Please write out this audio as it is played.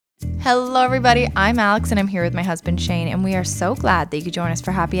Hello, everybody. I'm Alex, and I'm here with my husband, Shane, and we are so glad that you could join us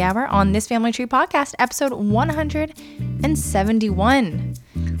for Happy Hour on This Family Tree Podcast, episode 171.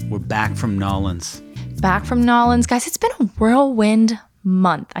 We're back from Nolans. Back from Nolans. Guys, it's been a whirlwind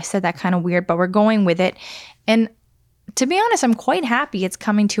month. I said that kind of weird, but we're going with it. And to be honest, I'm quite happy it's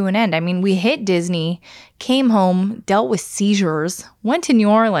coming to an end. I mean, we hit Disney, came home, dealt with seizures, went to New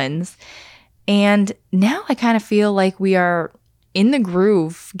Orleans, and now I kind of feel like we are in the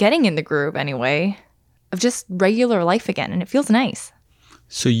groove, getting in the groove anyway, of just regular life again, and it feels nice.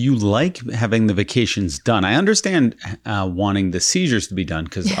 So you like having the vacations done. I understand wanting the seizures to be done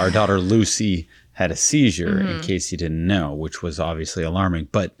because our daughter Lucy had a seizure, in case you didn't know, which was obviously alarming.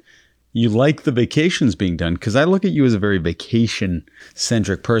 But you like the vacations being done because I look at you as a very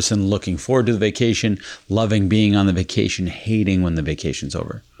vacation-centric person, looking forward to the vacation, loving being on the vacation, hating when the vacation's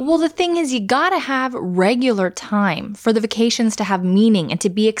over. Well, the thing is, you gotta have regular time for the vacations to have meaning and to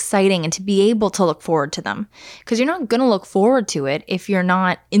be exciting and to be able to look forward to them. Because you're not gonna look forward to it if you're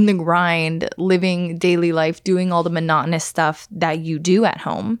not in the grind, living daily life, doing all the monotonous stuff that you do at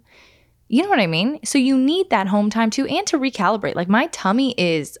home. You know what I mean? So you need that home time too, and to recalibrate. Like, my tummy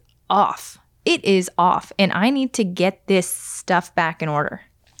is off. It is off, and I need to get this stuff back in order.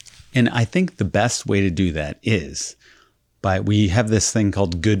 And I think the best way to do that is we have this thing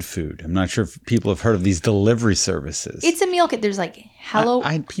called Good Food. I'm not sure if people have heard of these delivery services. It's a meal kit. There's like, hello.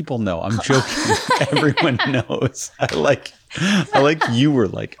 People know. I'm joking. Everyone knows. I like you were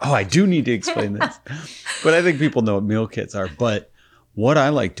like, oh, I do need to explain this. But I think people know what meal kits are. But what I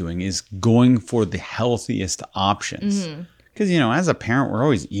like doing is going for the healthiest options. Because, as a parent, we're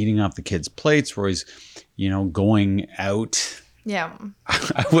always eating off the kids' plates. We're always, going out. Yeah.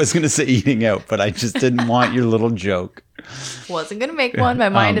 I was going to say eating out, but I just didn't want your little joke. Wasn't going to make one. My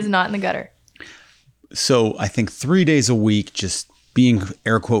mind is not in the gutter. So I think 3 days a week, just being,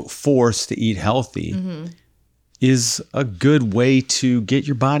 air quote, forced to eat healthy is a good way to get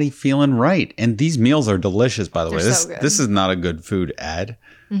your body feeling right. And these meals are delicious, by the way. This is not a Good Food ad.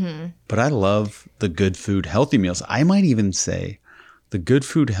 But I love the Good Food healthy meals. I might even say the Good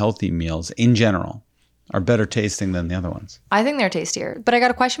Food healthy meals in general are better tasting than the other ones. I think they're tastier. But I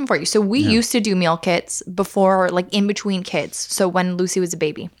got a question for you. So we used to do meal kits before, like in between kids. So when Lucy was a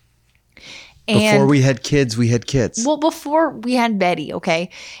baby. Before we had kids, we had kits. Well, before we had Betty, okay?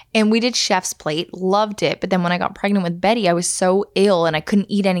 And we did Chef's Plate, loved it. But then when I got pregnant with Betty, I was so ill and I couldn't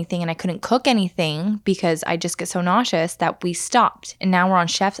eat anything and I couldn't cook anything because I just get so nauseous that we stopped. And now we're on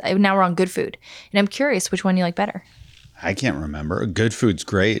Good Food. And I'm curious which one you like better. I can't remember. Good Food's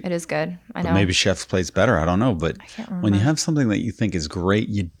great. It is good. I know. But maybe Chef's Plate's better. I don't know. But when you have something that you think is great,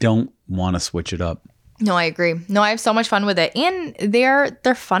 you don't want to switch it up. No, I agree. No, I have so much fun with it. And they're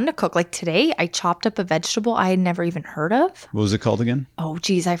fun to cook. Like today, I chopped up a vegetable I had never even heard of. What was it called again? Oh,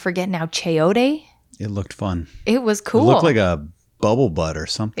 geez, I forget now. Chayote. It looked fun. It was cool. It looked like a bubble butt or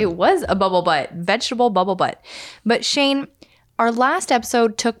something. It was a bubble butt. Vegetable bubble butt. But Shane, our last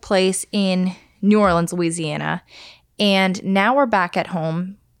episode took place in New Orleans, Louisiana. And now we're back at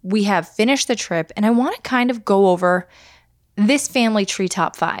home. We have finished the trip. And I want to kind of go over this family tree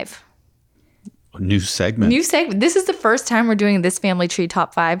top 5. New segment. This is the first time we're doing this family tree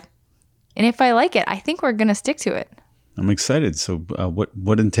top 5. And if I like it, I think we're going to stick to it. I'm excited. So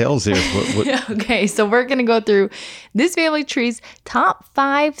what entails here? Okay, so we're going to go through this family tree's top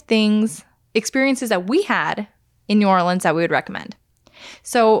 5 experiences that we had in New Orleans that we would recommend.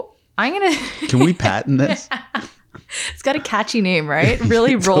 So I'm going to... Can we patent this? It's got a catchy name, right? It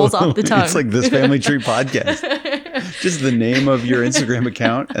really rolls off the tongue. It's like This Family Tree Podcast. Just the name of your Instagram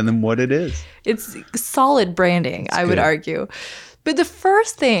account and then what it is. It's solid branding, I would argue. But the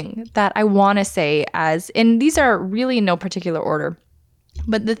first thing that I want to say and these are really in no particular order,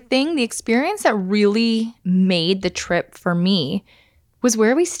 but the experience that really made the trip for me was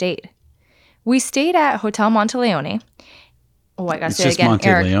where we stayed. We stayed at Hotel Monteleone. Oh, I got to say it again,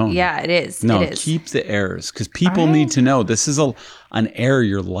 Eric. Yeah, it is. No, it is. Keep the errors because people need to know this is an error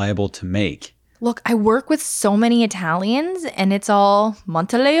you're liable to make. Look, I work with so many Italians and it's all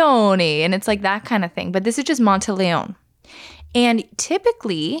Monteleone and it's like that kind of thing. But this is just Monteleone. And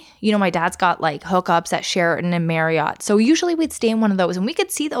typically, my dad's got like hookups at Sheraton and Marriott. So usually we'd stay in one of those and we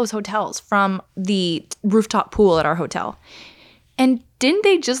could see those hotels from the rooftop pool at our hotel. And didn't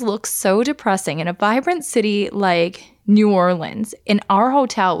they just look so depressing in a vibrant city like New Orleans? And our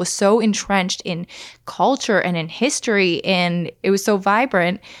hotel was so entrenched in culture and in history, and it was so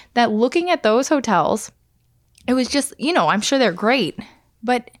vibrant that looking at those hotels, it was just, I'm sure they're great,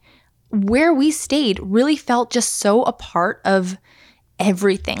 but where we stayed really felt just so a part of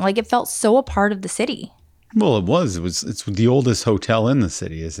everything. Like it felt so a part of the city. Well, it was. It's the oldest hotel in the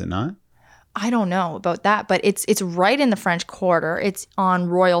city, is it not? I don't know about that, but it's right in the French Quarter. It's on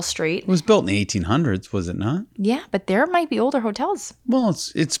Royal Street. It was built in the 1800s, was it not? Yeah, but there might be older hotels. Well,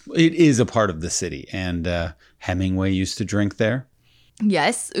 it is a part of the city, and Hemingway used to drink there.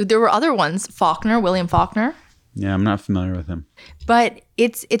 Yes, there were other ones. William Faulkner. Yeah, I'm not familiar with him. But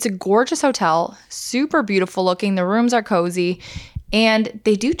it's a gorgeous hotel, super beautiful looking. The rooms are cozy, and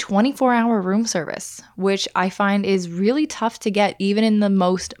they do 24-hour room service, which I find is really tough to get even in the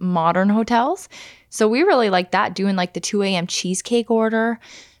most modern hotels. So we really like that, doing like the 2 a.m. cheesecake order.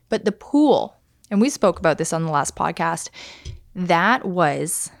 But the pool, and we spoke about this on the last podcast, that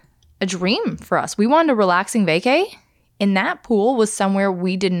was a dream for us. We wanted a relaxing vacay, and that pool was somewhere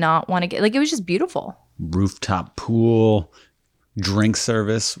we did not want to get. Like, it was just beautiful. Rooftop pool, drink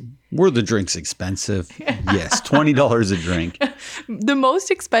service. Were the drinks expensive? Yes, $20 a drink. The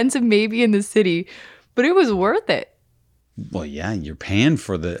most expensive maybe in the city, but it was worth it. Well, yeah, you're paying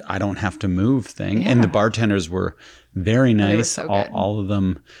for the I don't have to move thing. Yeah. And the bartenders were very nice. So all of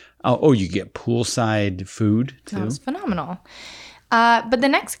them. Oh, you get poolside food too. That was phenomenal. But the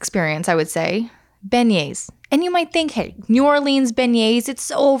next experience, I would say, beignets. And you might think, hey, New Orleans beignets, it's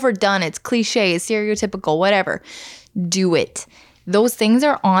so overdone. It's cliche, it's stereotypical, whatever. Do it. Those things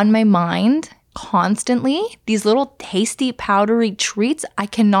are on my mind constantly. These little tasty, powdery treats, I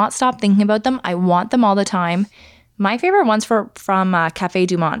cannot stop thinking about them. I want them all the time. My favorite one's from Café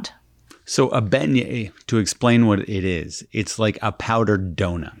du Monde. So a beignet, to explain what it is, it's like a powdered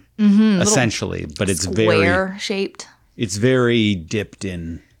donut, essentially. But it's square shaped. It's very dipped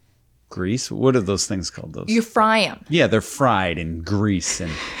in grease. What are those things called? Those you fry them. Yeah, they're fried in grease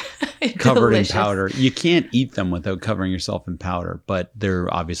and covered in powder. You can't eat them without covering yourself in powder, but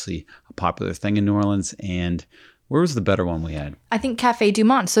they're obviously a popular thing in New Orleans. And where was the better one we had? I think Café du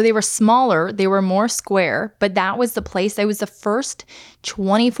Monde. So they were smaller, they were more square, but that was the place. It was the first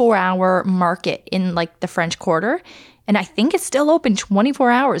 24-hour market in like the French Quarter. And I think it's still open 24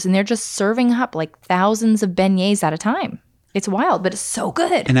 hours, and they're just serving up like thousands of beignets at a time. It's wild, but it's so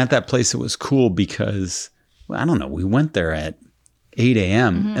good. And at that place, it was cool because, well, I don't know, we went there at 8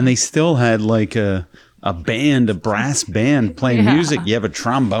 a.m. And they still had like a brass band playing music. You have a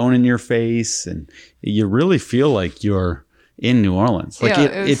trombone in your face, and you really feel like you're in New Orleans. Like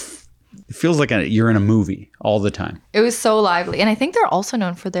it feels like you're in a movie all the time. It was so lively. And I think they're also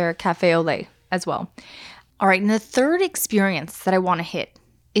known for their café au lait as well. All right, and the third experience that I want to hit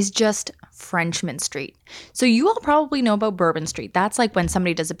is just Frenchman Street. So you all probably know about Bourbon Street. That's like when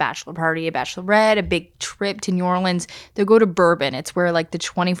somebody does a bachelor party, a bachelorette, a big trip to New Orleans, they'll go to Bourbon. It's where like the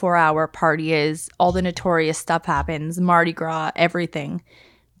 24-hour party is. All the notorious stuff happens, Mardi Gras, everything.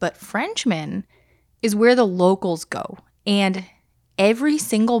 But Frenchman is where the locals go. And every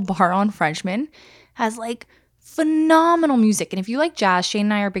single bar on Frenchman has like phenomenal music. And if you like jazz, Shane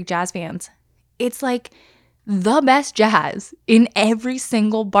and I are big jazz fans. It's like the best jazz in every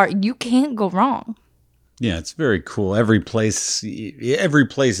single bar. You can't go wrong. Yeah, it's very cool. Every place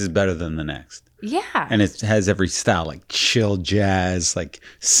is better than the next. Yeah. And it has every style, like chill jazz, like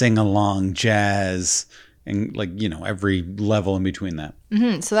sing-along jazz, and like, every level in between that.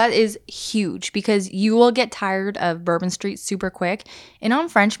 So that is huge because you will get tired of Bourbon Street super quick. And on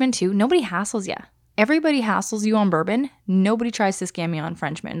Frenchman too, nobody hassles you. Everybody hassles you on Bourbon. Nobody tries to scam you on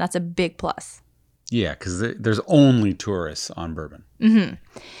Frenchman. That's a big plus. Yeah, because there's only tourists on Bourbon.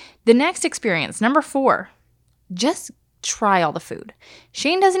 The next experience, number 4, just try all the food.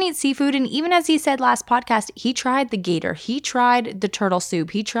 Shane doesn't eat seafood, and even as he said last podcast, he tried the gator, he tried the turtle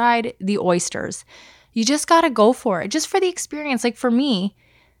soup, he tried the oysters. You just got to go for it, just for the experience. Like for me,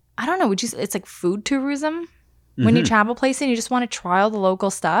 I don't know, it's like food tourism. When you travel places and you just want to try all the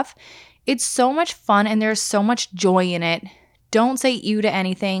local stuff. It's so much fun, and there's so much joy in it. Don't say ew to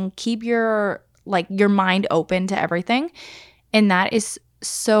anything. Keep your mind open to everything. And that is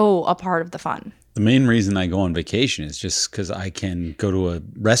so a part of the fun. The main reason I go on vacation is just because I can go to a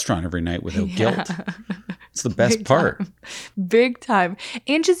restaurant every night without guilt. It's the best part. Big time.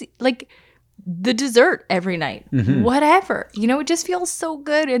 And just like the dessert every night, whatever. It just feels so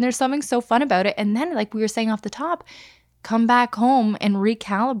good. And there's something so fun about it. And then, like we were saying off the top, come back home and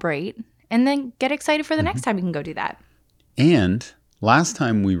recalibrate and then get excited for the next time you can go do that. And last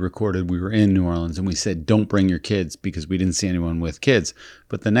time we recorded, we were in New Orleans and we said, don't bring your kids because we didn't see anyone with kids.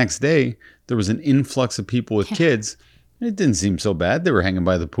 But the next day, there was an influx of people with kids. It didn't seem so bad. They were hanging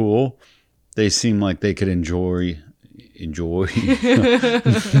by the pool. They seemed like they could enjoy enjoy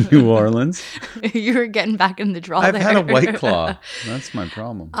New Orleans. You were getting back in the draw I've there. had a White Claw. That's my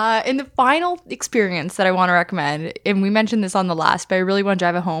problem. And the final experience that I want to recommend, and we mentioned this on the last, but I really want to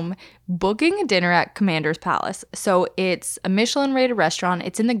drive it home, booking a dinner at Commander's Palace. So it's a Michelin-rated restaurant.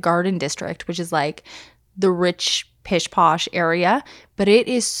 It's in the Garden District, which is like the rich, pish-posh area. But it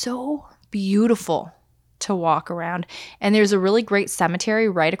is so beautiful to walk around. And there's a really great cemetery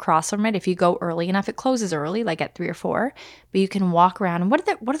right across from it. If you go early enough, it closes early, like at 3 or 4. But you can walk around. And what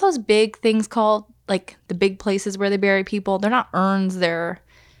are those big things called? Like the big places where they bury people? They're not urns, they're...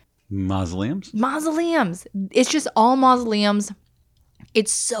 Mausoleums? Mausoleums. It's just all mausoleums.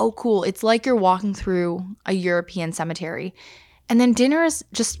 It's so cool. It's like you're walking through a European cemetery. And then dinner is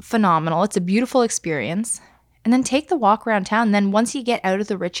just phenomenal. It's a beautiful experience. And then take the walk around town. And then once you get out of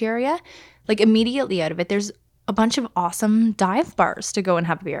the rich area, like immediately out of it, there's a bunch of awesome dive bars to go and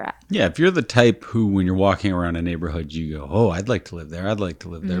have a beer at. Yeah, if you're the type who, when you're walking around a neighborhood, you go, oh, I'd like to live there. I'd like to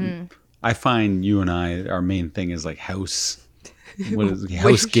live there. I find you and I, our main thing is like house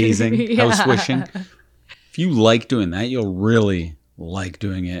gazing, Yeah. house wishing. If you like doing that, you'll really like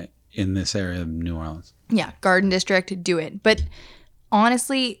doing it in this area of New Orleans. Yeah, Garden District, do it. But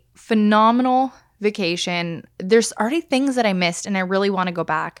honestly, phenomenal vacation. There's already things that I missed and I really want to go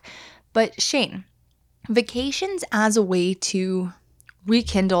back. But Shane, vacations as a way to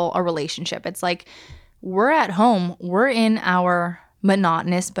rekindle a relationship. It's like we're at home, we're in our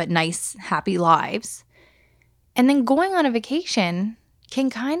monotonous but nice, happy lives. And then going on a vacation can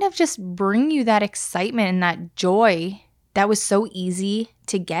kind of just bring you that excitement and that joy that was so easy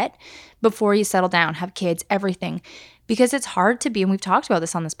to get before you settle down, have kids, everything. Because it's hard to be, and we've talked about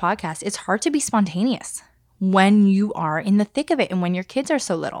this on this podcast, it's hard to be spontaneous when you are in the thick of it and when your kids are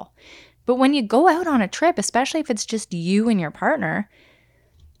so little. But when you go out on a trip, especially if it's just you and your partner,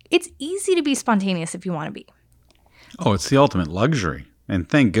 it's easy to be spontaneous if you want to be. Oh, it's the ultimate luxury. And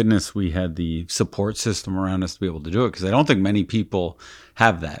thank goodness we had the support system around us to be able to do it, because I don't think many people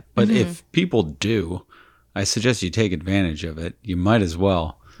have that. But if people do, I suggest you take advantage of it. You might as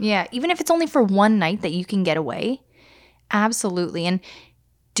well. Yeah, even if it's only for one night that you can get away. Absolutely. And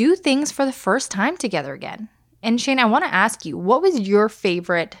do things for the first time together again. And Shane, I want to ask you, what was your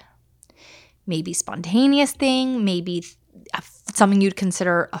favorite, maybe spontaneous thing, maybe something you'd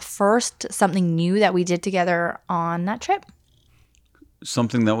consider a first, something new that we did together on that trip?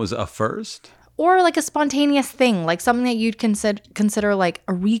 Something that was a first? Or like a spontaneous thing, like something that you'd consider like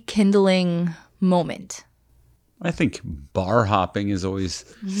a rekindling moment. I think bar hopping is always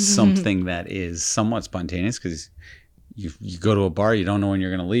something that is somewhat spontaneous, because you go to a bar, you don't know when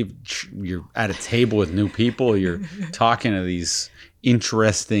you're going to leave. You're at a table with new people. You're talking to these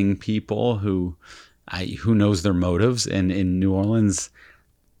interesting people who knows their motives. And in New Orleans,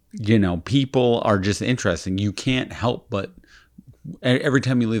 people are just interesting. You can't help but every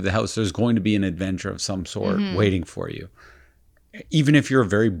time you leave the house, there's going to be an adventure of some sort waiting for you. Even if you're a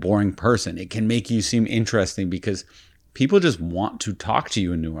very boring person, it can make you seem interesting because people just want to talk to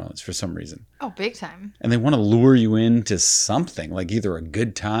you in New Orleans for some reason. Oh, big time. And they want to lure you into something, like either a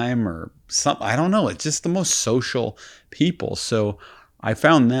good time or something. I don't know. It's just the most social people. So I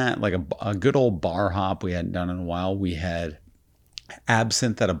found that like a good old bar hop we hadn't done in a while. We had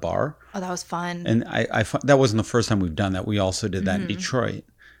absinthe at a bar. Oh, that was fun. And that wasn't the first time we've done that. We also did that in Detroit.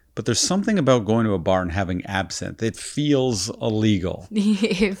 But there's something about going to a bar and having absinthe. It feels illegal.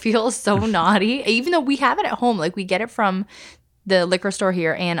 It feels so naughty. Even though we have it at home. Like we get it from the liquor store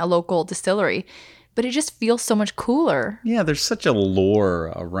here and a local distillery. But it just feels so much cooler. Yeah, there's such a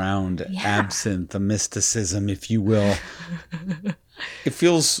lore around absinthe, a mysticism, if you will. It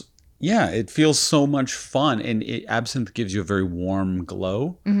feels so much fun. And absinthe gives you a very warm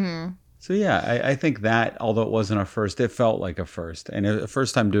glow. Mm-hmm. So yeah, I think that, although it wasn't our first, it felt like a first. And a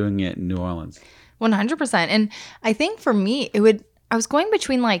first time doing it in New Orleans. 100%. And I think for me, I was going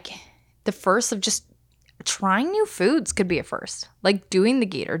between like the first of just trying new foods could be a first. Like doing the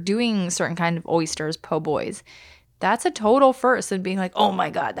gator, doing certain kind of oysters, po' boys. That's a total first. And being like, oh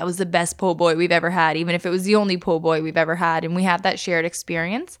my God, that was the best po' boy we've ever had. Even if it was the only po' boy we've ever had. And we have that shared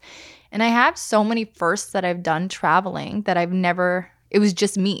experience. And I have so many firsts that I've done traveling that it was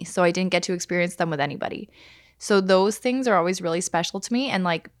just me. So I didn't get to experience them with anybody. So those things are always really special to me. And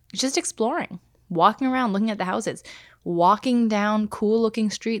like just exploring, walking around, looking at the houses, walking down cool looking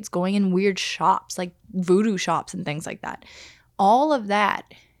streets, going in weird shops, like voodoo shops and things like that. All of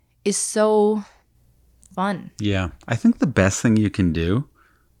that is so fun. Yeah. I think the best thing you can do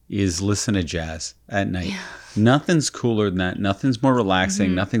is listen to jazz at night. Yeah. Nothing's cooler than that. Nothing's more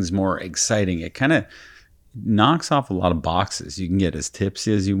relaxing. Nothing's more exciting. It kind of knocks off a lot of boxes. You can get as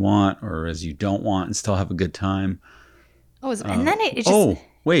tipsy as you want or as you don't want and still have a good time. And then it just... Oh,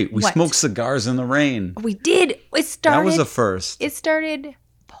 wait. We What? smoked cigars in the rain. We did. That was a first. It started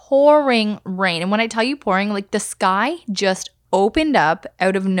pouring rain. And when I tell you pouring, like the sky just opened up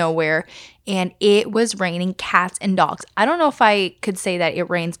out of nowhere and it was raining cats and dogs. I don't know if I could say that it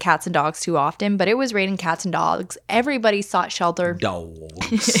rains cats and dogs too often, but it was raining cats and dogs. Everybody sought shelter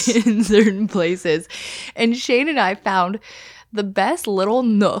Dogs. in certain places. And Shane and I found the best little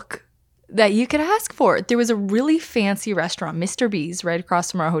nook that you could ask for. There was a really fancy restaurant, Mr. B's, right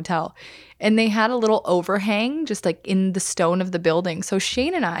across from our hotel. And they had a little overhang just like in the stone of the building. So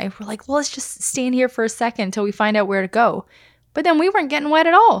Shane and I were like, well, let's just stand here for a second until we find out where to go. But then we weren't getting wet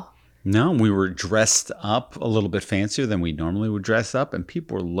at all. No, we were dressed up a little bit fancier than we normally would dress up. And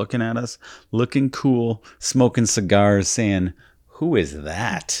people were looking at us, looking cool, smoking cigars, saying, who is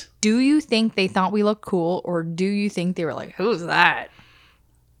that? Do you think they thought we looked cool, or do you think they were like, who's that?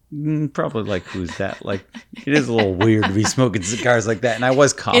 Probably like, who's that? Like, it is a little weird to be smoking cigars like that. And I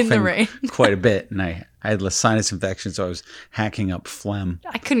was coughing In the rain. quite a bit. And I had a sinus infection, so I was hacking up phlegm.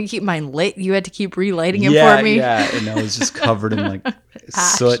 I couldn't keep mine lit. You had to keep relighting it for me. Yeah, and I was just covered in like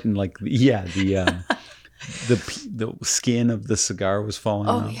soot and like, the skin of the cigar was falling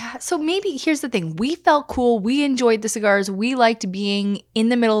off. Oh, yeah. So maybe here's the thing. We felt cool. We enjoyed the cigars. We liked being in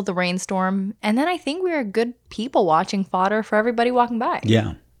the middle of the rainstorm. And then I think we were good people watching fodder for everybody walking by.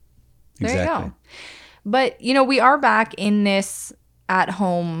 Yeah. There Exactly. you go. But, we are back in this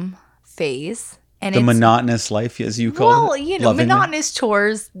at-home phase. And The monotonous life, as you call it. Well, monotonous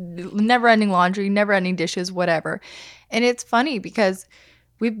chores, never-ending laundry, never-ending dishes, whatever. And it's funny because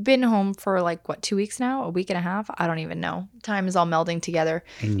we've been home for 2 weeks now? A week and a half? I don't even know. Time is all melding together.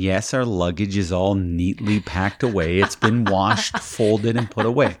 And yes, our luggage is all neatly packed away. It's been washed, folded, and put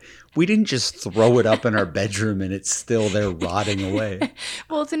away. We didn't just throw it up in our bedroom and it's still there rotting away.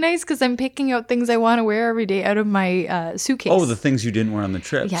 Well, it's nice because I'm picking out things I want to wear every day out of my suitcase. Oh, the things you didn't wear on the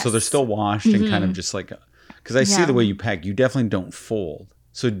trip. Yes. So they're still washed and kind of just like, because I see the way you pack. You definitely don't fold.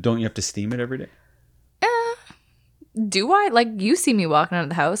 So don't you have to steam it every day? Do I? You see me walking out of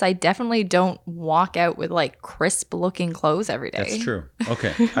the house. I definitely don't walk out with crisp looking clothes every day. That's true.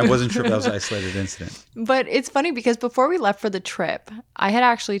 Okay. I wasn't sure if that was an isolated incident. But it's funny because before we left for the trip, I had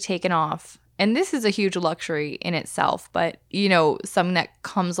actually taken off. And this is a huge luxury in itself. But, something that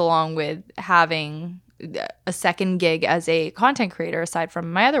comes along with having a second gig as a content creator aside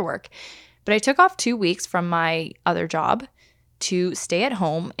from my other work. But I took off 2 weeks from my other job to stay at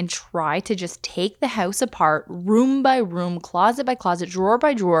home and try to just take the house apart room by room, closet by closet, drawer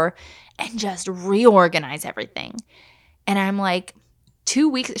by drawer, and just reorganize everything. And I'm like, 2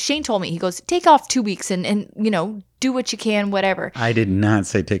 weeks. Shane told me, he goes, take off 2 weeks and do what you can, whatever. I did not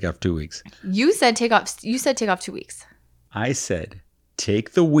say take off 2 weeks. You said take off 2 weeks. I said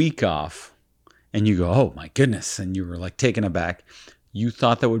take the week off. And you go, oh my goodness. And you were taken aback. You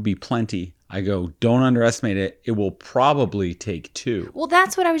thought that would be plenty. I go, don't underestimate it. It will probably take 2. Well,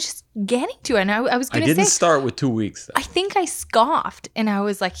 that's what I was just getting to. And I was going to say. I didn't start with 2 weeks, though. I think I scoffed and I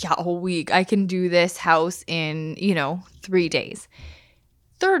was like, yeah, a whole week. I can do this house in, 3 days.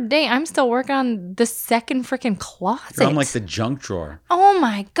 Third day, I'm still working on the second freaking closet. You're on the junk drawer. Oh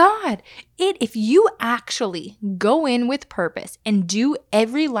my God. If you actually go in with purpose and do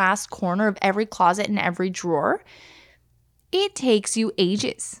every last corner of every closet and every drawer, it takes you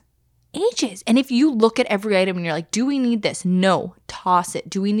ages. Ages. And if you look at every item and you're like, do we need this? No. Toss it.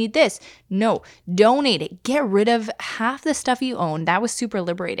 Do we need this? No. Donate it. Get rid of half the stuff you own. That was super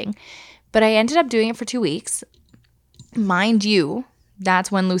liberating. But I ended up doing it for 2 weeks. Mind you, that's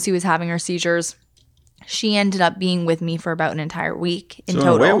when Lucy was having her seizures. She ended up being with me for about an entire week in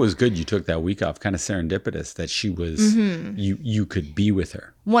total. In a way, it was good you took that week off. Kind of serendipitous that she was, you could be with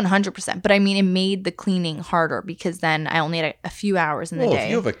her. 100%. But I mean, it made the cleaning harder because then I only had a few hours in the day. Well, if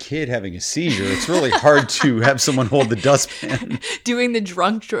you have a kid having a seizure, it's really hard to have someone hold the dustpan. Doing the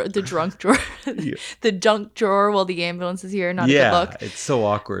junk drawer, the junk drawer while the ambulance is here. Not a good look. Yeah, it's so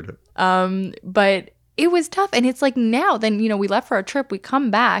awkward. But it was tough. And it's now, then, we left for our trip. We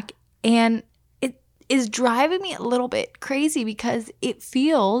come back and is driving me a little bit crazy because it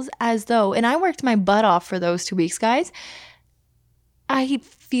feels as though, and I worked my butt off for those 2 weeks, guys. I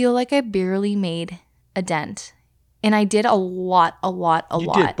feel like I barely made a dent. And I did a lot.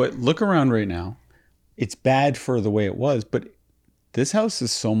 You did, but look around right now. It's bad for the way it was, but this house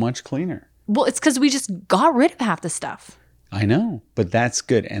is so much cleaner. Well, it's because we just got rid of half the stuff. I know, but that's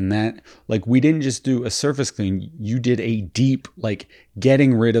good. And that, we didn't just do a surface clean. You did a deep,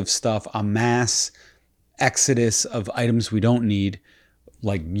 getting rid of stuff, a mass exodus of items we don't need,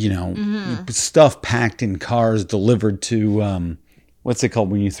 stuff packed in cars delivered to what's it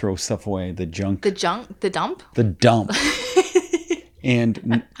called when you throw stuff away? The junk. The dump? The dump.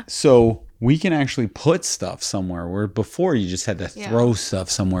 And so we can actually put stuff somewhere where before you just had to throw stuff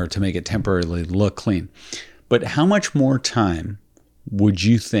somewhere to make it temporarily look clean. But how much more time would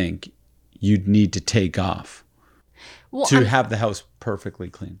you think you'd need to take off to have the house perfectly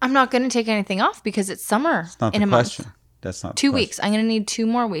clean? I'm not going to take anything off because it's summer That's not in the a question. month. That's not 2 weeks. I'm going to need 2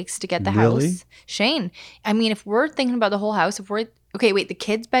 more weeks to get the house. Shane, I mean, if we're thinking about the whole house, okay, wait, the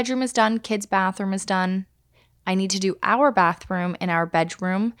kids' bedroom is done. Kids' bathroom is done. I need to do our bathroom and our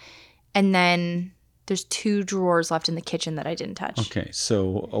bedroom. And then there's 2 drawers left in the kitchen that I didn't touch. Okay,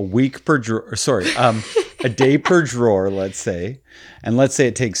 so a week per drawer. Sorry, a day per drawer, let's say. And let's say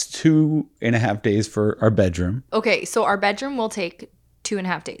it takes 2.5 days for our bedroom. Okay, so our bedroom will take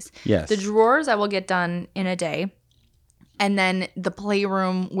 2.5 days. Yes. The drawers I will get done in a day. And then the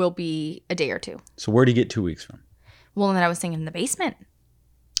playroom will be a day or 2. So where do you get 2 weeks from? Well, and then I was thinking in the basement.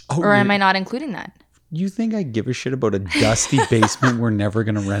 Oh, or am I not including that? You think I give a shit about a dusty basement we're never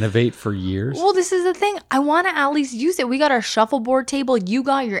going to renovate for years? Well, this is the thing. I want to at least use it. We got our shuffleboard table. You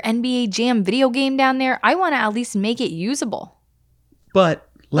got your NBA Jam video game down there. I want to at least make it usable. But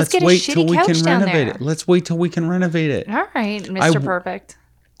let's wait till we can renovate it. Let's wait till we can renovate it. All right, Mr. Perfect.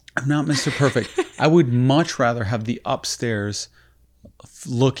 I'm not Mr. Perfect. I would much rather have the upstairs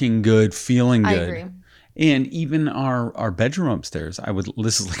looking good, feeling good. I agree. And even our bedroom upstairs,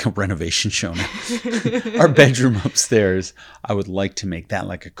 this is like a renovation show now. Our bedroom upstairs, I would like to make that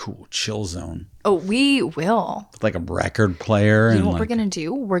like a cool chill zone. Oh, we will. With like a record player. You know what we're going to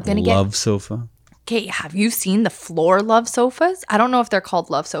do? We're going to get... love sofa. Okay, have you seen the floor love sofas? I don't know if they're called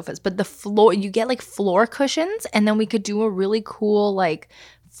love sofas, but the floor, you get like floor cushions, and then we could do a really cool like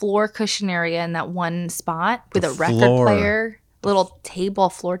floor cushion area in that one spot with a record player, little table,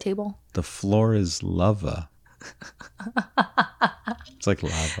 floor table. The floor is lava. It's like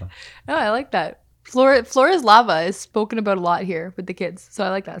lava. Oh, I like that. Floor is lava is spoken about a lot here with the kids. So I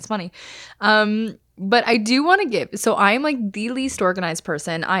like that. It's funny. But I do want to give. So I'm like the least organized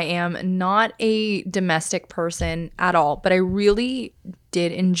person. I am not a domestic person at all. But I really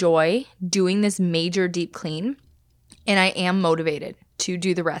did enjoy doing this major deep clean. And I am motivated to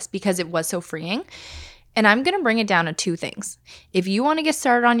do the rest because it was so freeing. And I'm going to bring it down to 2 things. If you want to get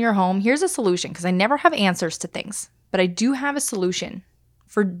started on your home, here's a solution because I never have answers to things, but I do have a solution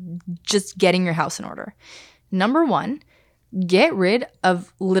for just getting your house in order. Number 1, get rid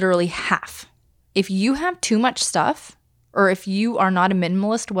of literally half. If you have too much stuff or if you are not a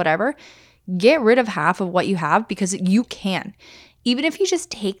minimalist, whatever, get rid of half of what you have because you can. Even if you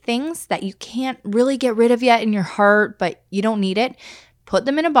just take things that you can't really get rid of yet in your heart, but you don't need it, put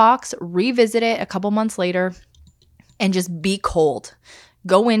them in a box, revisit it a couple months later, and just be cold.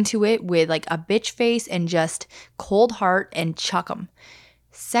 Go into it with like a bitch face and just cold heart and chuck them.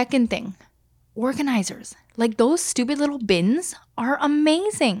 Second thing, organizers. Like those stupid little bins are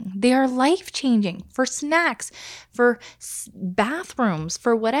amazing. They are life-changing for snacks, for bathrooms,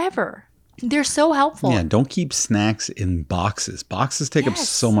 for whatever. They're so helpful. Yeah, don't keep snacks in boxes. Boxes take up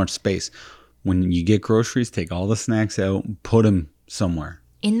so much space. When you get groceries, take all the snacks out and put them somewhere.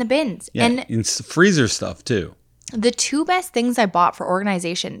 In the bins. Yeah, and in freezer stuff too. The 2 best things I bought for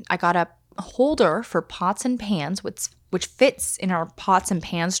organization, I got a holder for pots and pans, which fits in our pots and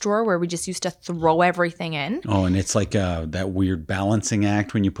pans drawer where we just used to throw everything in. Oh, and it's like that weird balancing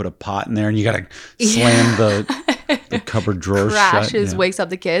act when you put a pot in there and you got to slam the cupboard drawer crashes, shut. Wakes up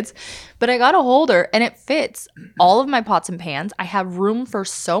the kids. But I got a holder and it fits all of my pots and pans. I have room for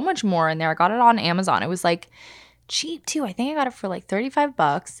so much more in there. I got it on Amazon. It was like cheap too. I think I got it for like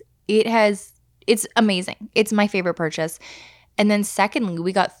 $35. It's amazing. It's my favorite purchase. And then secondly,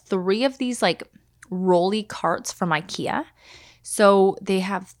 we got 3 of these like rolly carts from IKEA. So they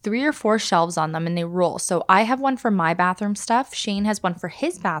have 3 or 4 shelves on them and they roll. So I have one for my bathroom stuff. Shane has one for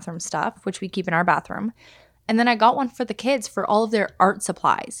his bathroom stuff, which we keep in our bathroom. And then I got one for the kids for all of their art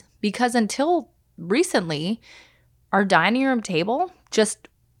supplies. Because until recently, our dining room table just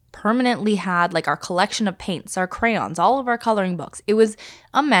permanently had like our collection of paints, our crayons, all of our coloring books. It was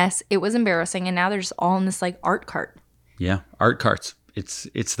a mess. It was embarrassing. And now they're just all in this like art cart. Yeah, art carts.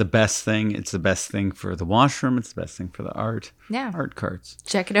 It's the best thing. It's the best thing for the washroom. It's the best thing for the art. Yeah. Art carts.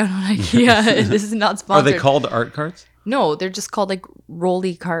 Check it out on IKEA. This is not sponsored. Are they called art carts? No, they're just called like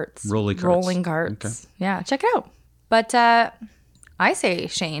rolly carts. Rolling carts. Okay. Yeah, check it out. But I say,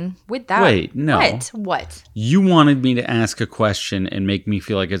 Shane, with that. Wait, no. What? You wanted me to ask a question and make me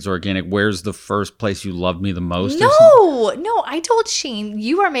feel like it's organic. Where's the first place you loved me the most? No. I told Shane,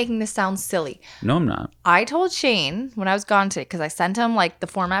 you are making this sound silly. No, I'm not. I told Shane when I was gone today, because I sent him like the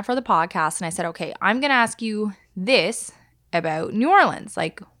format for the podcast and I said, okay, I'm going to ask you this about New Orleans,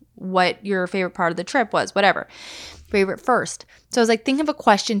 like what your favorite part of the trip was, whatever. Favorite first. So I was like, think of a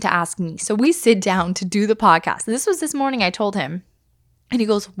question to ask me. So we sit down to do the podcast. This was this morning, I told him. And he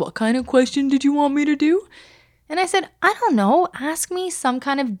goes, what kind of question did you want me to do? And I said, I don't know. Ask me some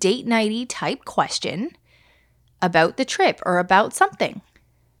kind of date nighty type question about the trip or about something.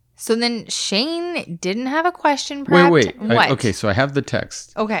 So then Shane didn't have a question prepped. Wait. What? Okay, so I have the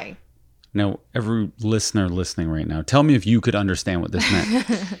text. Okay. Now, every listener listening right now, tell me if you could understand what this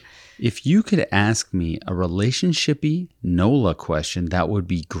meant. If you could ask me a relationshipy NOLA question, that would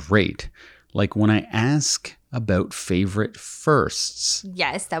be great. Like when I ask about favorite firsts.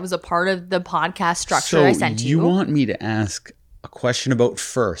 Yes, that was a part of the podcast structure I sent you. You want me to ask a question about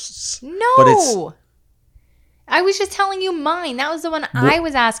firsts? No. But I was just telling you mine. That was the one I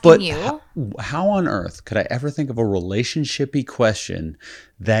was asking you. How on earth could I ever think of a relationshipy question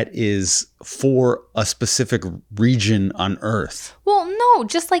that is for a specific region on Earth? Well, no,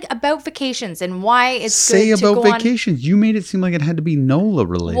 just like about vacations and why it's good to go on. Say about vacations. You made it seem like it had to be NOLA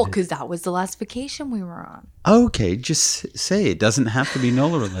related. Well, because that was the last vacation we were on. Okay, just say it doesn't have to be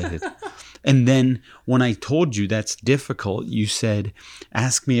NOLA related. And then when I told you that's difficult, you said,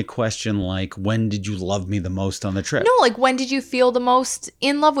 ask me a question like, when did you love me the most on the trip? No, like when did you feel the most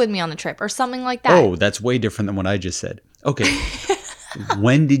in love with me on the trip or something like that? Oh, that's way different than what I just said. Okay.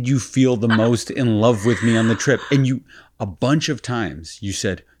 When did you feel the most in love with me on the trip? And you, a bunch of times, you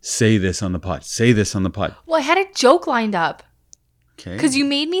said, say this on the pod, say this on the pod. Well, I had a joke lined up. Okay. Because you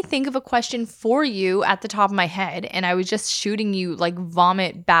made me think of a question for you at the top of my head, and I was just shooting you like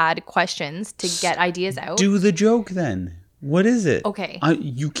vomit bad questions to get ideas out. Do the joke then. What is it? Okay.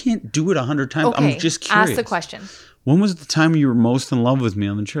 You can't do it 100 times. Okay. I'm just curious. Ask the question. When was the time you were most in love with me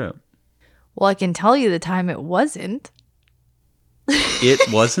on the trip? Well, I can tell you the time it wasn't.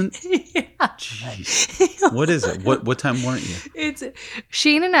 It wasn't? Yeah. Jeez. What is it? What time weren't you? It's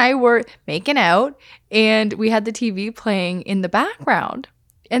Shane and I were making out and we had the TV playing in the background.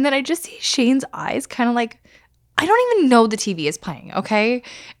 And then I just see Shane's eyes kind of like, I don't even know the TV is playing, okay?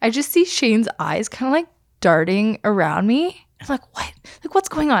 I just see Shane's eyes kind of like darting around me. I'm like, what? Like, what's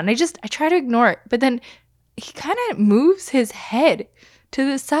going on? And I try to ignore it, but then he kind of moves his head to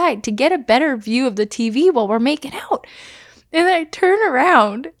the side to get a better view of the TV while we're making out. And then I turn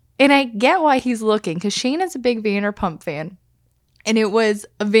around and I get why he's looking because Shane is a big Vanderpump fan. And it was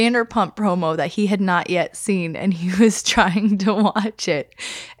a Vanderpump promo that he had not yet seen and he was trying to watch it.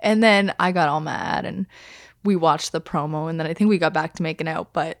 And then I got all mad and we watched the promo and then I think we got back to making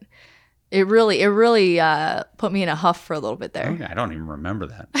out. But it really put me in a huff for a little bit there. Okay, I don't even remember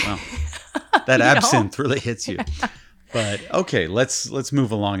that. Wow. That absinthe really hits you. But okay, let's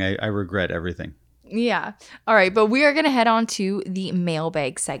move along. I regret everything. Yeah. All right. But we are going to head on to the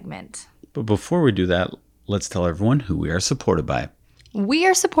mailbag segment. But before we do that, let's tell everyone who we are supported by. We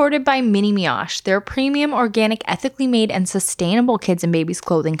are supported by Mini Mioche. They're a premium, organic, ethically made, and sustainable kids and babies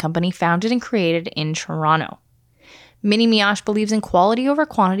clothing company founded and created in Toronto. Mini Mioche believes in quality over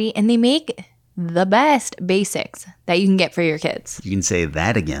quantity, and they make the best basics that you can get for your kids. You can say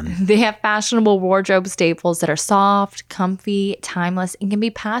that again. They have fashionable wardrobe staples that are soft, comfy, timeless, and can be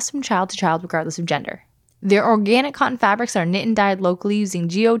passed from child to child regardless of gender. Their organic cotton fabrics are knit and dyed locally using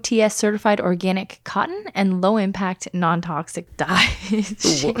GOTS certified organic cotton and low impact non-toxic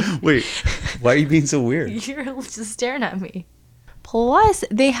dyes. Wait, why are you being so weird? You're just staring at me. Plus,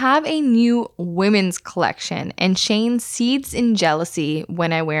 they have a new women's collection, and Shane seeds in jealousy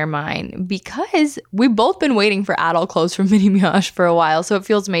when I wear mine because we've both been waiting for adult clothes from Mini Mioche for a while, so it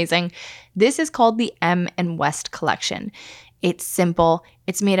feels amazing. This is called the M and West collection. It's simple,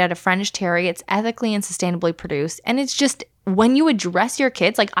 it's made out of French terry, it's ethically and sustainably produced, and it's just when you address your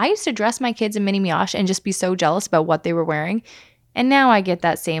kids, like I used to dress my kids in Mini Mioche and just be so jealous about what they were wearing, and now I get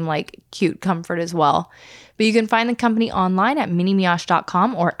that same like cute comfort as well. But you can find the company online at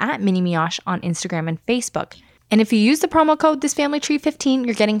minimioche.com or at minimioche on Instagram and Facebook. And if you use the promo code ThisFamilyTree15,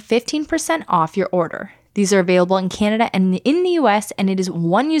 you're getting 15% off your order. These are available in Canada and in the US, and it is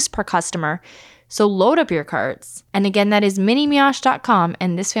one use per customer. So load up your carts. And again, that is minimioche.com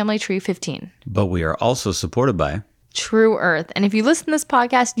and ThisFamilyTree15. But we are also supported by True Earth. And if you listen to this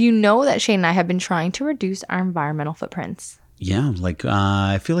podcast, you know that Shane and I have been trying to reduce our environmental footprints. Yeah, like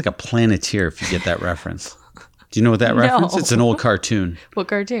I feel like a Planeteer if you get that reference. Do you know what that reference? It's an old cartoon. What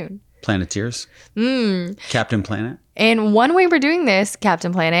cartoon? Planeteers. Captain Planet. And one way we're doing this,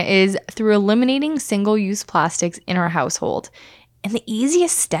 Captain Planet, is through eliminating single-use plastics in our household. And the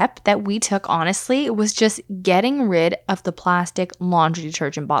easiest step that we took, honestly, was just getting rid of the plastic laundry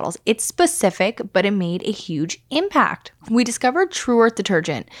detergent bottles. It's specific, but it made a huge impact. We discovered True Earth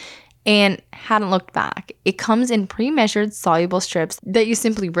detergent. and hadn't looked back. It comes in pre-measured soluble strips that you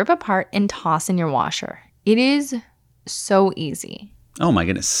simply rip apart and toss in your washer. It is so easy. Oh my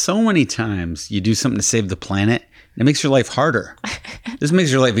goodness. So many times you do something to save the planet, and it makes your life harder. This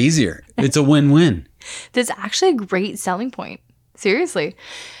makes your life easier. It's a win-win. That's actually a great selling point. Seriously.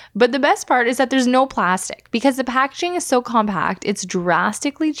 But the best part is that there's no plastic. Because the packaging is so compact, it's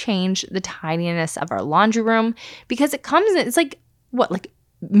drastically changed the tidiness of our laundry room because it's like, what, like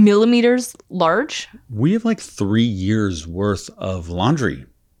millimeters large? We have like 3 years worth of laundry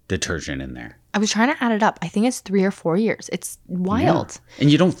detergent in there. I was trying to add it up. I think it's 3 or 4 years. It's wild. Yeah.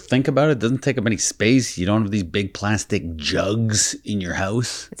 And you don't think about it. It doesn't take up any space. You don't have these big plastic jugs in your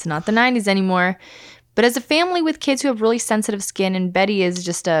house. It's not the 90s anymore. But as a family with kids who have really sensitive skin, and Betty is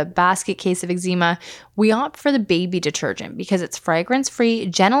just a basket case of eczema, we opt for the baby detergent because it's fragrance-free,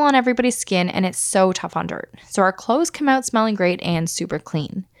 gentle on everybody's skin, and it's so tough on dirt. So our clothes come out smelling great and super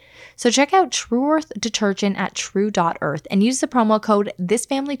clean. So check out True Earth detergent at true.earth and use the promo code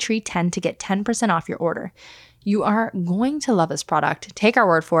ThisFamilyTree10 to get 10% off your order. You are going to love this product. Take our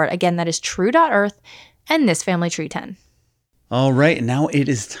word for it. Again, that is true.earth and ThisFamilyTree10. All right, now it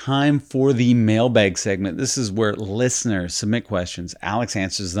is time for the mailbag segment. This is where listeners submit questions. Alex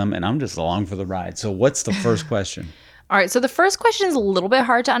answers them, and I'm just along for the ride. So what's the first question? All right, so the first question is a little bit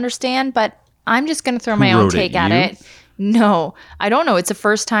hard to understand, but I'm just going to throw my own take at it. No, I don't know. It's a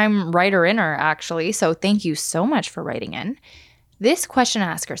first-time writer-inner, actually, so thank you so much for writing in. This question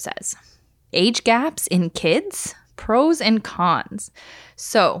asker says, age gaps in kids, pros and cons.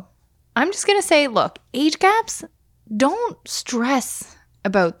 So I'm just going to say, look, age gaps, don't stress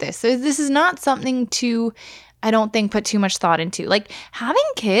about this. This is not something to, I don't think, put too much thought into. Like, having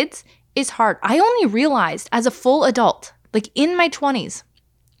kids is hard. I only realized as a full adult, like in my 20s,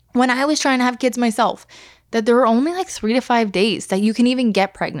 when I was trying to have kids myself, that there are only like 3 to 5 days that you can even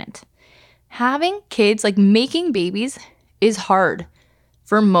get pregnant. Having kids, like making babies, is hard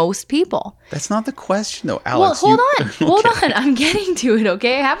for most people. That's not the question, though, Alex. Well, hold on. I'm getting to it,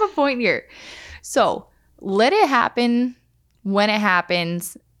 okay? I have a point here. So let it happen when it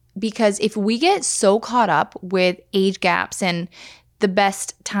happens, because if we get so caught up with age gaps and the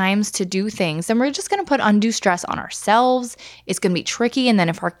best times to do things, then we're just going to put undue stress on ourselves. It's going to be tricky. And then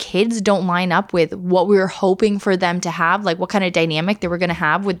if our kids don't line up with what we were hoping for them to have, like what kind of dynamic they were going to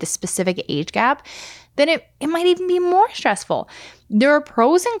have with the specific age gap, then it might even be more stressful. There are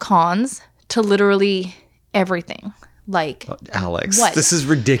pros and cons to literally everything. Like, Alex, what? This is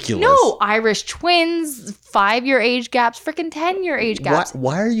ridiculous. No, Irish twins, 5-year age gaps, freaking 10-year age gaps.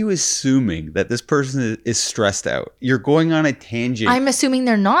 Why are you assuming that this person is stressed out? You're going on a tangent. I'm assuming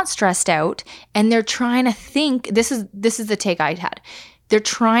they're not stressed out and they're trying to think. This is the take I had. They're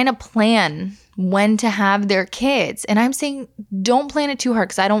trying to plan when to have their kids. And I'm saying don't plan it too hard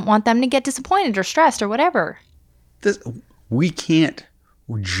because I don't want them to get disappointed or stressed or whatever. We can't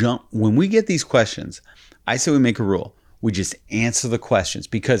jump. When we get these questions, I say we make a rule. We just answer the questions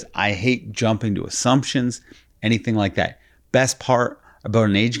because I hate jumping to assumptions, anything like that. Best part about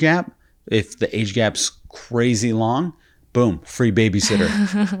an age gap, if the age gap's crazy long, boom, free babysitter.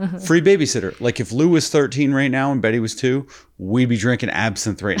 Free babysitter. Like if Lou was 13 right now and Betty was 2, we'd be drinking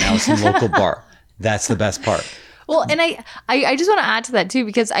absinthe right now at some local bar. That's the best part. Well, and I just want to add to that too,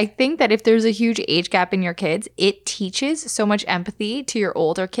 because I think that if there's a huge age gap in your kids, it teaches so much empathy to your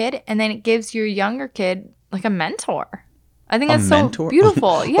older kid, and then it gives your younger kid like a mentor. I think that's so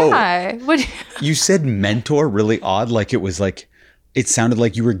beautiful. Yeah. Oh, you said mentor really odd, like it was like, it sounded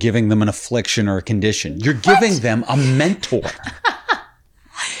like you were giving them an affliction or a condition. You're giving them a mentor.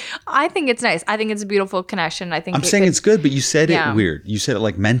 I think it's nice. I think it's a beautiful connection. I'm saying it's good, but you said it weird. You said it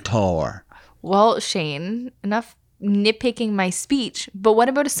like mentor. Well, Shane, enough nitpicking my speech, but what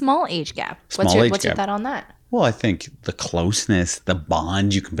about a small age gap? What's your thought on that? Well, I think the closeness, the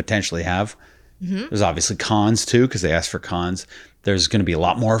bond you can potentially have. Mm-hmm. There's obviously cons too, because they asked for cons. There's going to be a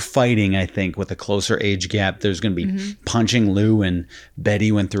lot more fighting, I think, with a closer age gap. There's going to be punching. Lou and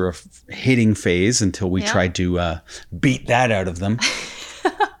Betty went through a hitting phase until we tried to beat that out of them.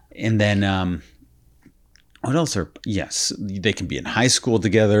 And then what else yes, they can be in high school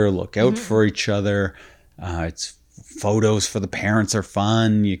together, look out for each other. It's photos for the parents are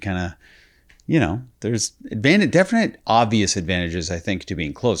fun. You kind of, there's definite obvious advantages, I think, to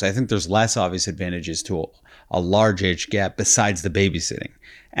being close. I think there's less obvious advantages to a large age gap besides the babysitting.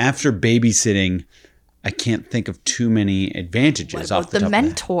 After babysitting, I can't think of too many advantages. What about the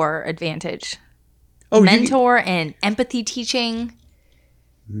mentor advantage? Oh, mentor and empathy teaching.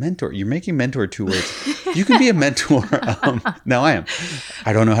 Mentor. You're making mentor 2 words. You can be a mentor. No, I am.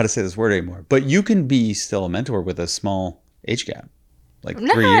 I don't know how to say this word anymore. But you can be still a mentor with a small age gap. Like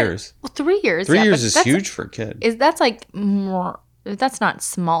Not, 3 years. Well, 3 years. 3 yeah, years but is huge for a kid. That's like more. That's not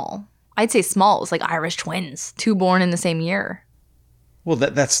small. I'd say small is like Irish twins, 2 born in the same year. Well,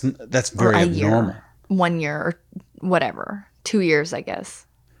 that's Or very a abnormal. year, 1 year, or whatever. 2 years, I guess.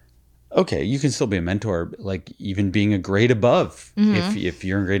 Okay, you can still be a mentor, like even being a grade above. If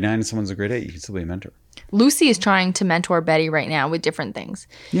you're in grade 9 and someone's a grade 8, you can still be a mentor. Lucy is trying to mentor Betty right now with different things.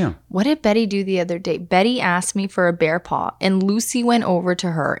 Yeah. What did Betty do the other day? Betty asked me for a bear paw, and Lucy went over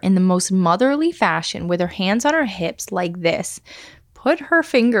to her in the most motherly fashion with her hands on her hips like this, put her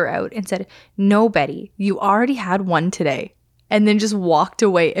finger out and said, "No, Betty, you already had one today." And then just walked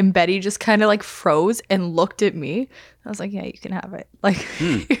away. And Betty just kind of like froze and looked at me. I was like, yeah, you can have it. Like,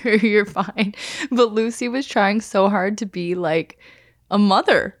 you're fine. But Lucy was trying so hard to be like a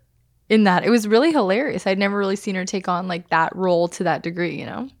mother in that. It was really hilarious. I'd never really seen her take on like that role to that degree, you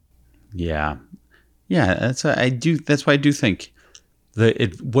know? Yeah. Yeah, that's why I do think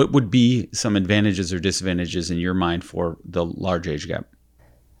what would be some advantages or disadvantages in your mind for the large age gap?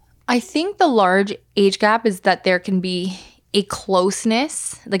 I think the large age gap is that there can be a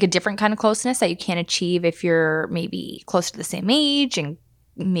closeness, like a different kind of closeness that you can't achieve if you're maybe close to the same age and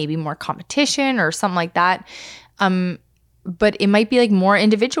maybe more competition or something like that. But it might be like more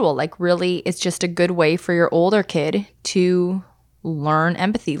individual. Like really, it's just a good way for your older kid to learn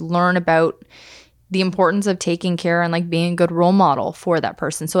empathy, learn about the importance of taking care and like being a good role model for that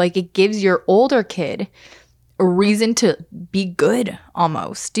person. So like it gives your older kid a reason to be good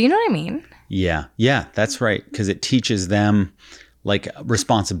almost. Do you know what I mean? Yeah, that's right. Because it teaches them like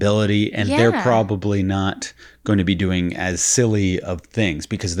responsibility, and they're probably not going to be doing as silly of things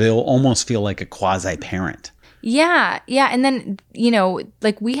because they'll almost feel like a quasi parent. Yeah. And then, you know,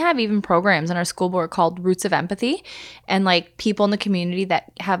 like we have even programs in our school board called Roots of Empathy, and like people in the community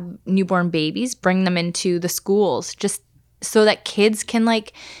that have newborn babies bring them into the schools just so that kids can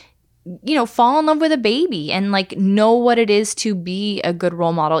like, you know, fall in love with a baby and like know what it is to be a good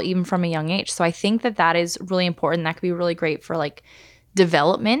role model even from a young age. So I think that is really important. That could be really great for like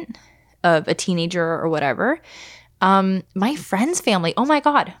development of a teenager or whatever. My friend's family, oh my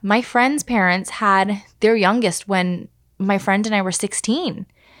God, my friend's parents had their youngest when my friend and I were 16.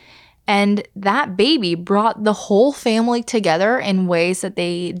 And that baby brought the whole family together in ways that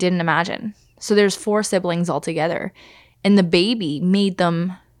they didn't imagine. So there's 4 siblings altogether. And the baby made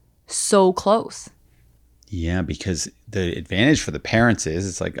them so close. Yeah, because the advantage for the parents is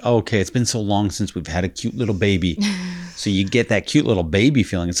it's like, oh, okay, it's been so long since we've had a cute little baby. So you get that cute little baby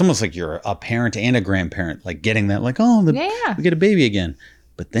feeling. It's almost like you're a parent and a grandparent, like getting that, like, oh, we get a baby again.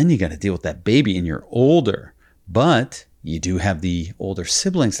 But then you got to deal with that baby and you're older. But you do have the older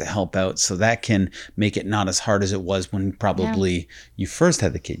siblings to help out. So that can make it not as hard as it was when probably you first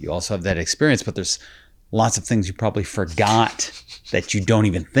had the kid. You also have that experience, but there's lots of things you probably forgot that you don't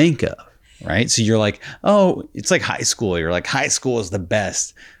even think of, right? So you're like, oh, it's like high school. You're like, high school is the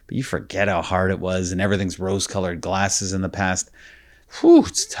best, but you forget how hard it was and everything's rose-colored glasses in the past. Whew,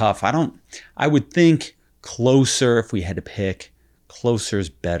 it's tough. I would think closer, if we had to pick, closer is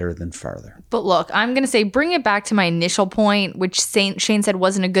better than farther. But look, I'm going to say, bring it back to my initial point, which Shane said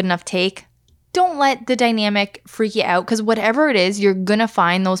wasn't a good enough take. Don't let the dynamic freak you out, because whatever it is, you're going to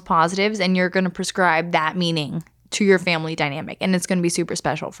find those positives and you're going to prescribe that meaning to your family dynamic, and it's going to be super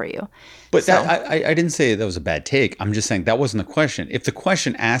special for you. But so, I didn't say that was a bad take. I'm just saying that wasn't the question. If the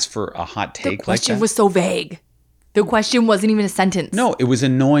question asked for a hot take like that. The question was so vague. The question wasn't even a sentence. No, it was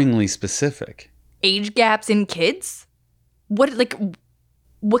annoyingly specific. Age gaps in kids?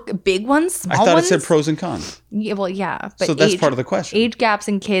 What big ones, small ones? I thought it said pros and cons. Yeah, well, yeah. But so that's part of the question. Age gaps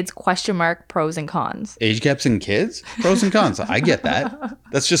in kids, ? Pros and cons. Age gaps in kids? Pros and cons. I get that.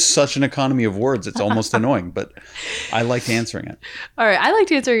 That's just such an economy of words. It's almost annoying, but I liked answering it. All right. I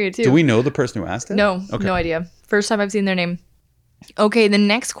liked answering it too. Do we know the person who asked it? No. Okay. No idea. First time I've seen their name. Okay, the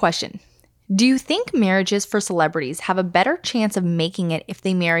next question. Do you think marriages for celebrities have a better chance of making it if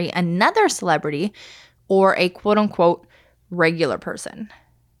they marry another celebrity or a quote-unquote regular person?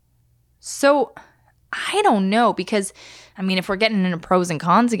 So I don't know, because, I mean, if we're getting into pros and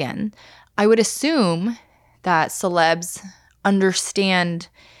cons again, I would assume that celebs understand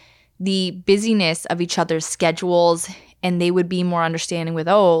the busyness of each other's schedules, and they would be more understanding with,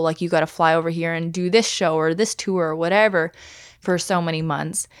 oh, like you got to fly over here and do this show or this tour or whatever for so many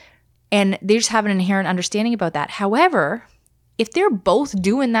months. And they just have an inherent understanding about that. However, if they're both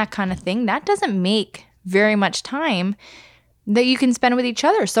doing that kind of thing, that doesn't make very much time that you can spend with each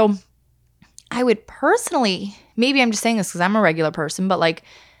other. So I would personally, maybe I'm just saying this because I'm a regular person, but like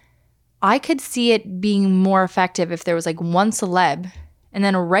I could see it being more effective if there was like one celeb and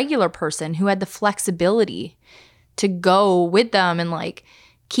then a regular person who had the flexibility to go with them and like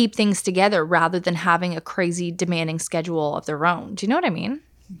keep things together rather than having a crazy demanding schedule of their own. Do you know what I mean?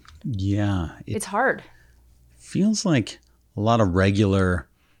 Yeah. It's hard. Feels like a lot of regular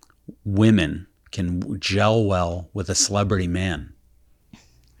women can gel well with a celebrity man.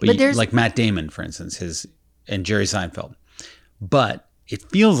 But there's like Matt Damon, for instance, and Jerry Seinfeld. But it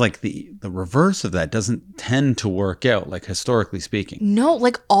feels like the reverse of that doesn't tend to work out, like historically speaking. no,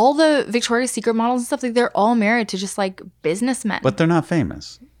 like all the Victoria's Secret models and stuff, like they're all married to just like businessmen. But they're not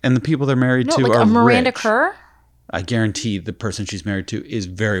famous. And the people they're married to like are a Miranda rich. Kerr. I guarantee the person she's married to is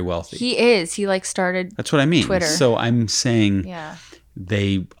very wealthy. He is. He like started That's what I mean. Twitter. So I'm saying Yeah.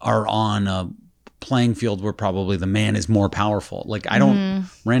 they are on a playing field where probably the man is more powerful. Like I don't,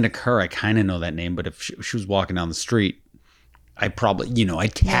 Miranda Kerr, I kind of know that name, but if she was walking down the street, I probably,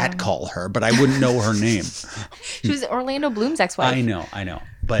 I'd catcall her, but I wouldn't know her name. She was Orlando Bloom's ex-wife. I know.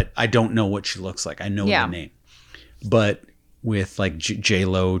 But I don't know what she looks like. I know the name. But with like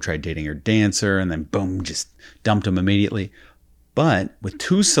J-Lo tried dating her dancer and then boom, just dumped him immediately. But with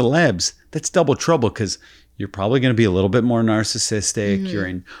two celebs, that's double trouble because you're probably going to be a little bit more narcissistic. You're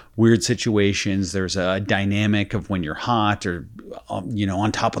in weird situations. There's a dynamic of when you're hot or,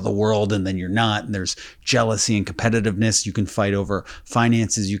 on top of the world and then you're not. And there's jealousy and competitiveness you can fight over.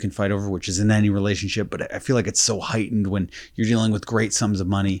 Finances you can fight over, which is in any relationship. But I feel like it's so heightened when you're dealing with great sums of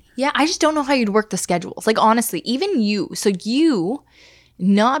money. Yeah, I just don't know how you'd work the schedules. Like, honestly, even you. So you,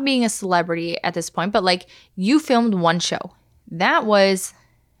 not being a celebrity at this point, but like you filmed one show. That was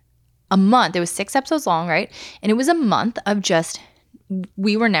a month. It was 6 episodes long, right? And it was a month of just,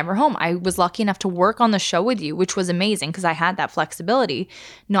 we were never home. I was lucky enough to work on the show with you, which was amazing because I had that flexibility,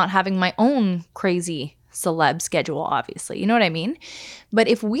 not having my own crazy celeb schedule, obviously. You know what I mean? But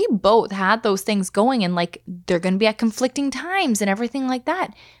if we both had those things going and like they're going to be at conflicting times and everything like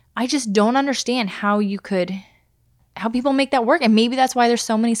that, I just don't understand how people make that work. And maybe that's why there's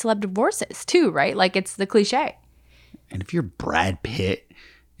so many celeb divorces too, right? Like it's the cliche. And if you're Brad Pitt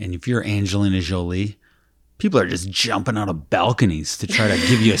and if you're Angelina Jolie, people are just jumping out of balconies to try to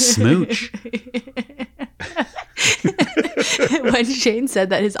give you a smooch. When Shane said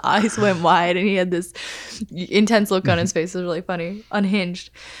that, his eyes went wide and he had this intense look on his face. It was really funny.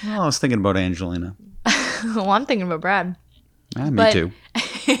 Unhinged. Well, I was thinking about Angelina. Well, I'm thinking about Brad. Me too.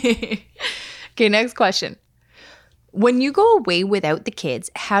 Okay, next question. When you go away without the kids,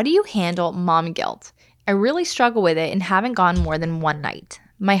 how do you handle mom guilt? I really struggle with it and haven't gone more than one night.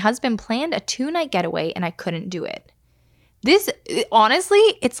 My husband planned a 2-night getaway and I couldn't do it. This, honestly,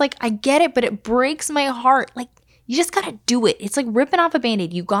 it's like, I get it, but it breaks my heart. Like, you just gotta do it. It's like ripping off a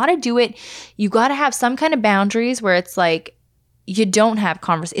Band-Aid. You gotta do it. You gotta have some kind of boundaries where it's like, you don't have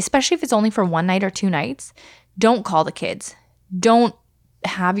conversation, especially if it's only for 1 night or 2 nights. Don't call the kids. Don't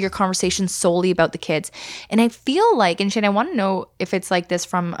have your conversation solely about the kids. And I feel like, and Shane, I want to know if it's like this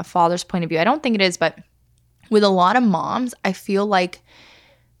from a father's point of view. I don't think it is, but with a lot of moms, I feel like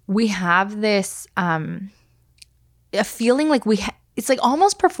we have this a feeling like it's like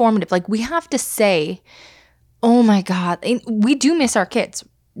almost performative. Like we have to say, oh my God, and we do miss our kids.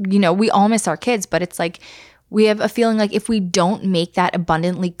 We all miss our kids, but it's like we have a feeling like if we don't make that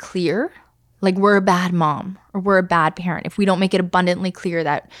abundantly clear, like we're a bad mom or we're a bad parent. If we don't make it abundantly clear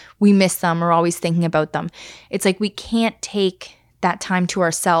that we miss them or always thinking about them, it's like we can't take that time to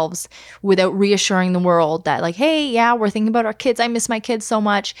ourselves without reassuring the world that like, hey, yeah, we're thinking about our kids. I miss my kids so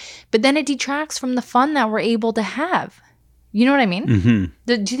much. But then it detracts from the fun that we're able to have. You know what I mean?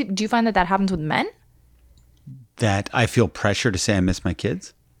 Mm-hmm. Do you find that happens with men? That I feel pressure to say I miss my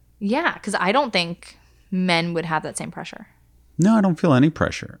kids? Yeah, because I don't think men would have that same pressure. No, I don't feel any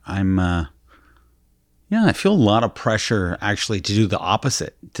pressure. I feel a lot of pressure actually to do the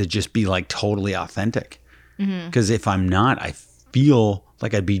opposite, to just be like totally authentic. Because if I'm not, I feel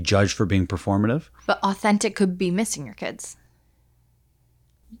like I'd be judged for being performative. But authentic could be missing your kids.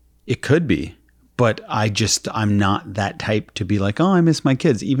 It could be. But I'm not that type to be like, oh, I miss my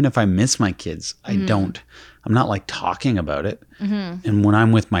kids. Even if I miss my kids, I'm not like talking about it. And when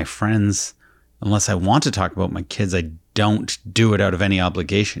I'm with my friends, unless I want to talk about my kids, I don't do it out of any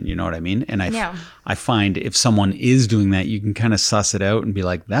obligation. You know what I mean? And I find if someone is doing that, you can kind of suss it out and be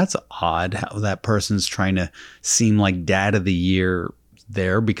like, that's odd how that person's trying to seem like dad of the year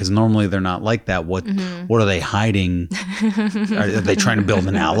there, because normally they're not like that. What are they hiding? Are they trying to build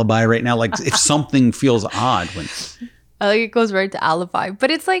an alibi right now? Like if something feels odd when I think it goes right to alibi,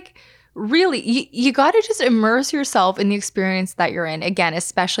 but it's like really you got to just immerse yourself in the experience that you're in, again,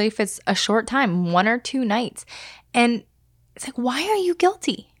 especially if it's a short time, 1 or 2 nights. And it's like, why are you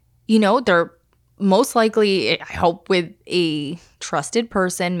guilty? They're most likely, I hope, with a trusted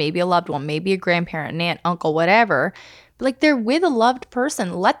person, maybe a loved one, maybe a grandparent, an aunt, uncle, whatever. But like they're with a loved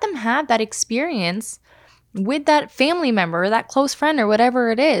person. Let them have that experience with that family member, or that close friend, or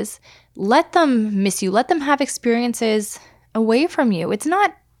whatever it is. Let them miss you. Let them have experiences away from you.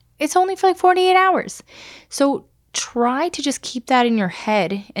 It's only for like 48 hours. So try to just keep that in your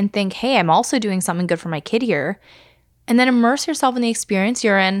head and think, hey, I'm also doing something good for my kid here. And then immerse yourself in the experience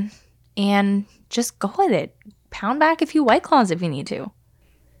you're in and just go with it. Pound back a few White Claws if you need to.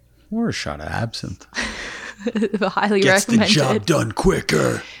 Or a shot of absinthe. Highly Gets recommended. the job done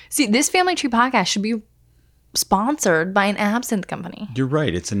quicker. See, this Family Tree podcast should be sponsored by an absinthe company. You're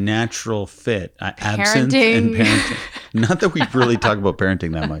right. It's a natural fit. Absinthe Parenting. and parenting. Not that we really talk about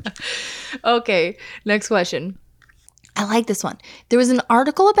parenting that much. Okay, next question. I like this one. There was an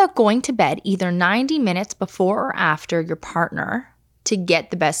article about going to bed either 90 minutes before or after your partner to get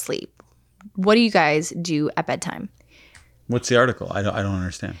the best sleep. What do you guys do at bedtime? What's the article? I don't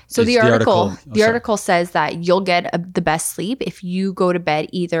understand. So Is the article says that you'll get the best sleep if you go to bed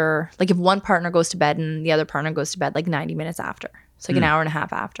either, like if one partner goes to bed and the other partner goes to bed like 90 minutes after. It's like an hour and a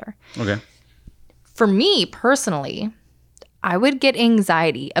half after. Okay. For me personally, I would get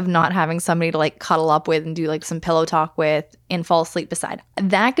anxiety of not having somebody to like cuddle up with and do like some pillow talk with and fall asleep beside.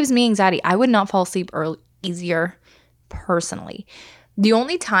 That gives me anxiety. I would not fall asleep easier personally. The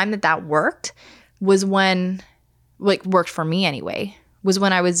only time that worked was when, like worked for me anyway, was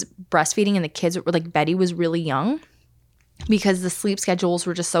when I was breastfeeding and the kids were like, Betty was really young because the sleep schedules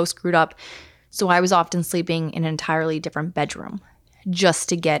were just so screwed up. So I was often sleeping in an entirely different bedroom just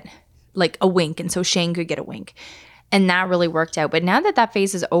to get like a wink. And so Shane could get a wink. And that really worked out. But now that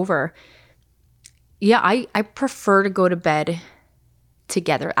phase is over, yeah, I prefer to go to bed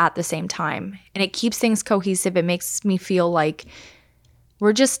together at the same time. And it keeps things cohesive. It makes me feel like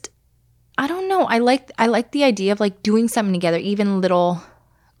we're just, I don't know. I like the idea of like doing something together, even little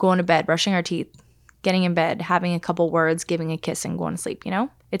going to bed, brushing our teeth, getting in bed, having a couple words, giving a kiss and going to sleep, you know?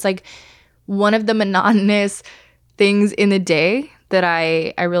 It's like one of the monotonous things in the day that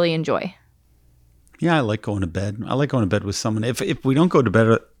I really enjoy. Yeah, I like going to bed. I like going to bed with someone. If we don't go to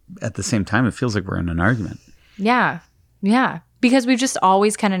bed at the same time, it feels like we're in an argument. Yeah. Yeah. Because we've just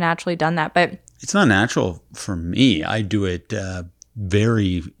always kind of naturally done that. But it's not natural for me. I do it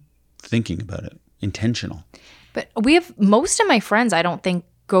very thinking about it, intentional. But we have most of my friends, I don't think,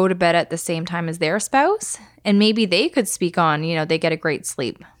 go to bed at the same time as their spouse. And maybe they could speak on, they get a great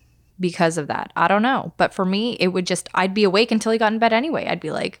sleep because of that. I don't know. But for me, it would just, I'd be awake until he got in bed anyway. I'd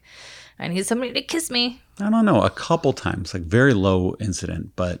be like, I need somebody to kiss me. I don't know. A couple times, like very low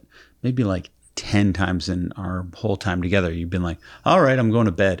incident, but maybe like 10 times in our whole time together, you've been like, all right, I'm going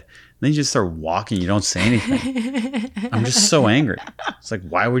to bed. And then you just start walking. You don't say anything. I'm just so angry. It's like,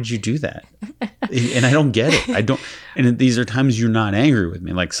 why would you do that? And I don't get it. I don't. And these are times you're not angry with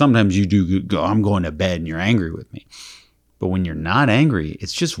me. Like sometimes you do go, I'm going to bed and you're angry with me. But when you're not angry,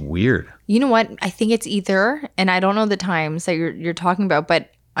 it's just weird. You know what? I think it's either, and I don't know the times that you're talking about,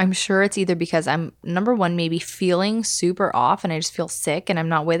 but I'm sure it's either because I'm, number one, maybe feeling super off and I just feel sick and I'm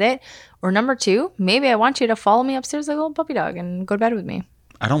not with it. Or number two, maybe I want you to follow me upstairs like a little puppy dog and go to bed with me.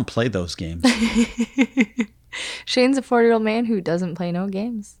 I don't play those games. Shane's a 40-year-old man who doesn't play no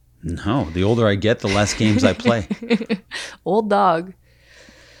games. No, the older I get, the less games I play. Old dog.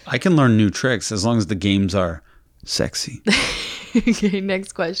 I can learn new tricks as long as the games are sexy. Okay,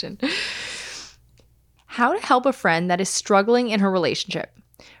 next question. How to help a friend that is struggling in her relationship.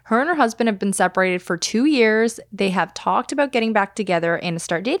 Her and her husband have been separated for 2 years. They have talked about getting back together and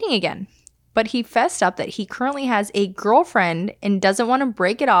start dating again. But he fessed up that he currently has a girlfriend and doesn't want to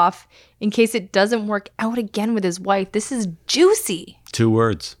break it off in case it doesn't work out again with his wife. This is juicy. 2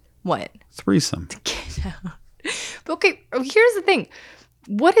 words. What? Threesome. Get out. Okay, here's the thing.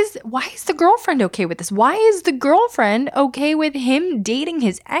 Why is the girlfriend okay with this? Why is the girlfriend okay with him dating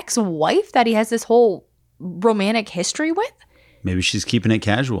his ex-wife that he has this whole romantic history with? Maybe she's keeping it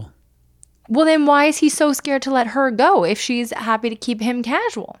casual. Well, then why is he so scared to let her go if she's happy to keep him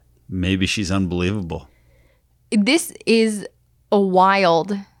casual? Maybe she's unbelievable. This is a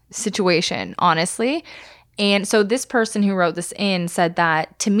wild situation, honestly. And so this person who wrote this in said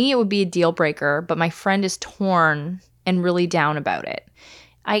that, to me, it would be a deal breaker, but my friend is torn and really down about it.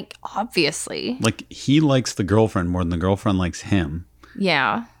 Obviously. Like, he likes the girlfriend more than the girlfriend likes him.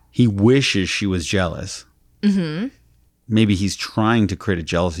 Yeah. He wishes she was jealous. Mm-hmm. Maybe he's trying to create a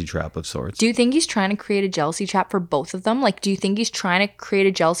jealousy trap of sorts. Do you think he's trying to create a jealousy trap for both of them? Like, do you think he's trying to create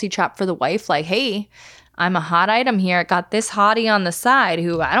a jealousy trap for the wife? Like, hey, I'm a hot item here. I got this hottie on the side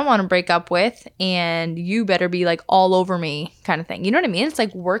who I don't want to break up with, and you better be like all over me kind of thing. You know what I mean? It's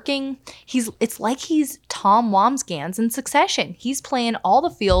like working. It's like he's Tom Wamsgans in Succession. He's playing all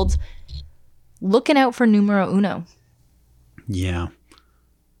the fields, looking out for numero uno. Yeah.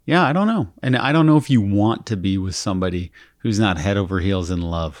 Yeah, I don't know. And I don't know if you want to be with somebody who's not head over heels in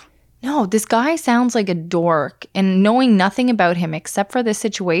love. No, this guy sounds like a dork, and knowing nothing about him except for this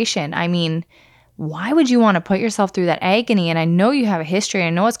situation, I mean, why would you want to put yourself through that agony? And I know you have a history. I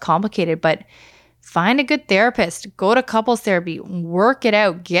know it's complicated, but find a good therapist. Go to couples therapy. Work it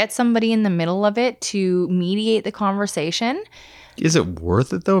out. Get somebody in the middle of it to mediate the conversation. Is it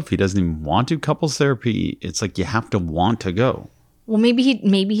worth it, though, if he doesn't even want to? Couples therapy, it's like you have to want to go. Well, maybe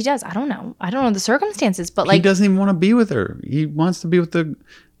he does. I don't know. I don't know the circumstances, but like... He doesn't even want to be with her. He wants to be with the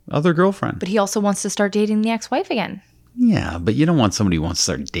other girlfriend. But he also wants to start dating the ex-wife again. Yeah, but you don't want somebody who wants to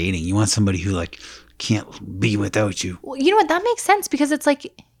start dating. You want somebody who like can't be without you. Well, you know what? That makes sense because it's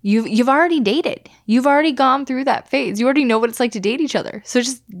like you've already dated. You've already gone through that phase. You already know what it's like to date each other. So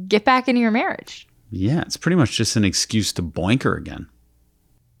just get back into your marriage. Yeah, it's pretty much just an excuse to boink her again.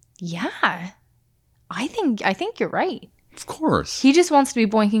 Yeah. I think you're right. Of course. He just wants to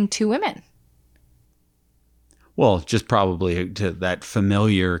be boinking two women. Well, just probably to that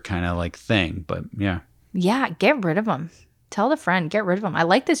familiar kind of like thing, but yeah. Yeah, get rid of him. Tell the friend, get rid of him. I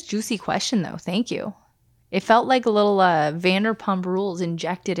like this juicy question, though. Thank you. It felt like a little Vanderpump Rules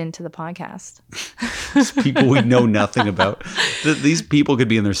injected into the podcast. These people we know nothing about. These people could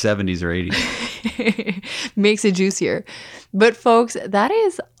be in their 70s or 80s. Makes it juicier. But folks, that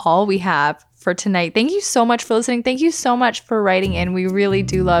is all we have for tonight. Thank you so much for listening. Thank you so much for writing in. We really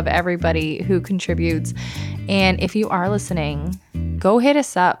do love everybody who contributes. And if you are listening, go hit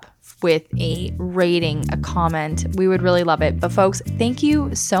us up with a rating, a comment. We would really love it. But folks, thank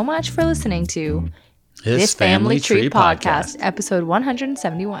you so much for listening to This Family Tree Podcast, episode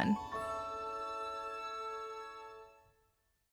 171.